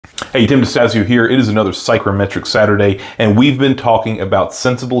Hey, Tim DeStasio here. It is another Psychrometric Saturday, and we've been talking about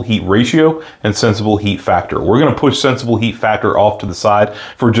sensible heat ratio and sensible heat factor. We're going to push sensible heat factor off to the side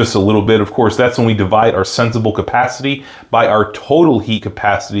for just a little bit. Of course, that's when we divide our sensible capacity by our total heat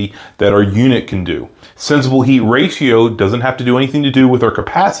capacity that our unit can do. Sensible heat ratio doesn't have to do anything to do with our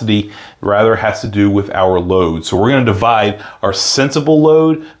capacity, rather has to do with our load. So we're going to divide our sensible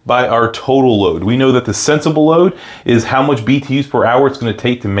load by our total load. We know that the sensible load is how much BTUs per hour it's going to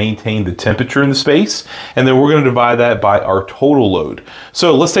take to maintain the temperature in the space, and then we're going to divide that by our total load.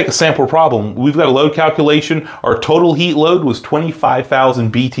 So let's take a sample problem. We've got a load calculation. Our total heat load was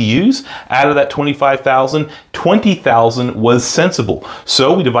 25,000 BTUs. Out of that 25,000, 20,000 was sensible.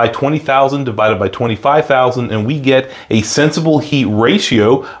 So we divide 20,000 divided by 25,000 and we get a sensible heat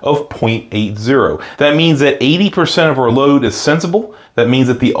ratio of 0.80. That means that 80% of our load is sensible. That means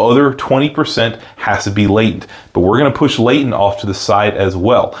that the other 20% has to be latent. But we're going to push latent off to the side as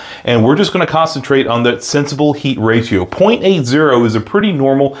well. And we're just going to concentrate on that sensible heat ratio. 0.80 is a pretty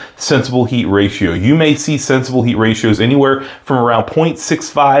normal sensible heat ratio. You may see sensible heat ratios anywhere from around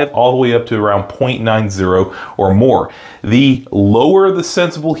 0.65 all the way up to around 0.90 or more. The lower the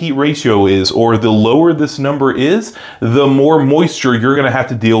sensible heat ratio is, or the lower this number is, the more moisture you're going to have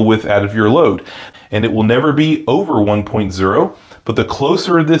to deal with out of your load. And it will never be over 1.0. But the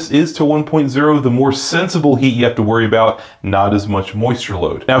closer this is to 1.0, the more sensible heat you have to worry about, not as much moisture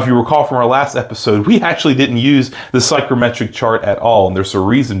load. Now, if you recall from our last episode, we actually didn't use the psychrometric chart at all. And there's a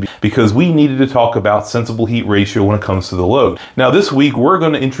reason, because we needed to talk about sensible heat ratio when it comes to the load. Now, this week, we're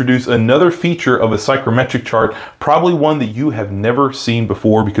going to introduce another feature of a psychrometric chart, probably one that you have never seen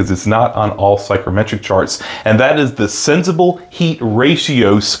before because it's not on all psychrometric charts. And that is the sensible heat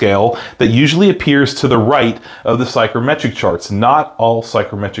ratio scale that usually appears to the right of the psychrometric charts. Not all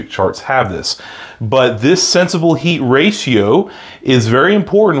psychrometric charts have this, but this sensible heat ratio is very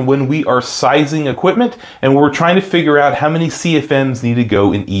important when we are sizing equipment and we're trying to figure out how many CFMs need to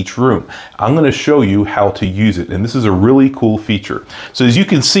go in each room. I'm going to show you how to use it, and this is a really cool feature. So as you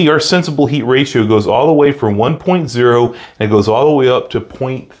can see, our sensible heat ratio goes all the way from 1.0 and it goes all the way up to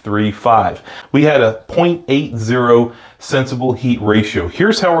 0.35. We had a 0.80 sensible heat ratio.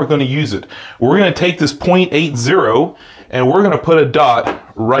 Here's how we're going to use it. We're going to take this 0.80 and we're going to put a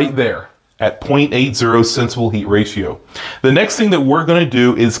dot right there at 0.80 sensible heat ratio. The next thing that we're going to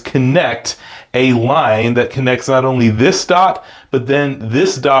do is connect a line that connects not only this dot, but then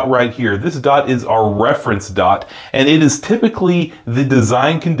this dot right here. This dot is our reference dot, and it is typically the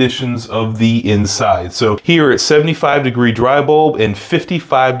design conditions of the inside. So here at 75-degree dry bulb and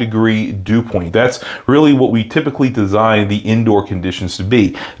 55-degree dew point. That's really what we typically design the indoor conditions to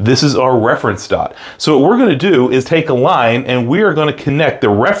be. This is our reference dot. So what we're going to do is take a line and we are going to connect the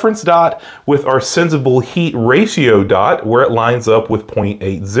reference dot with our sensible heat ratio dot where it lines up with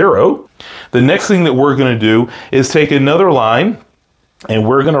 0.80. The next thing that we're going to do is take another line and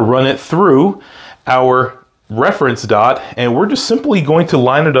we're going to run it through our reference dot, and we're just simply going to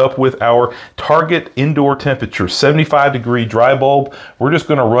line it up with our target indoor temperature, 75-degree dry bulb. We're just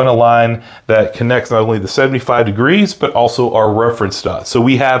going to run a line that connects not only the 75 degrees, but also our reference dot. So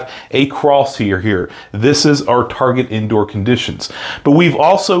we have a cross here. This is our target indoor conditions. But we've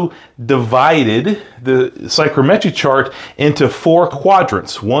also divided the psychrometric chart into 4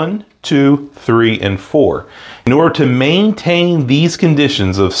 quadrants, 1, 2, 3, and 4. In order to maintain these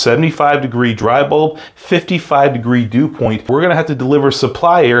conditions of 75-degree dry bulb, 55-degree dew point, we're going to have to deliver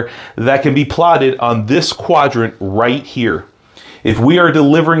supply air that can be plotted on this quadrant right here. If we are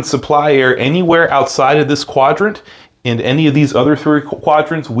delivering supply air anywhere outside of this quadrant, in any of these other 3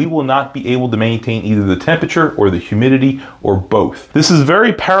 quadrants, we will not be able to maintain either the temperature or the humidity or both. This is a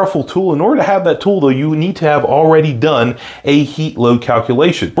very powerful tool. In order to have that tool, though, you need to have already done a heat load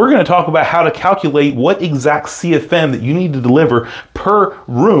calculation. We're going to talk about how to calculate what exact CFM that you need to deliver per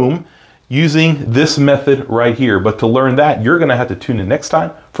room using this method right here. But to learn that, you're going to have to tune in next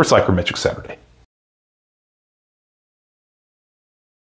time for Psychrometric Saturday.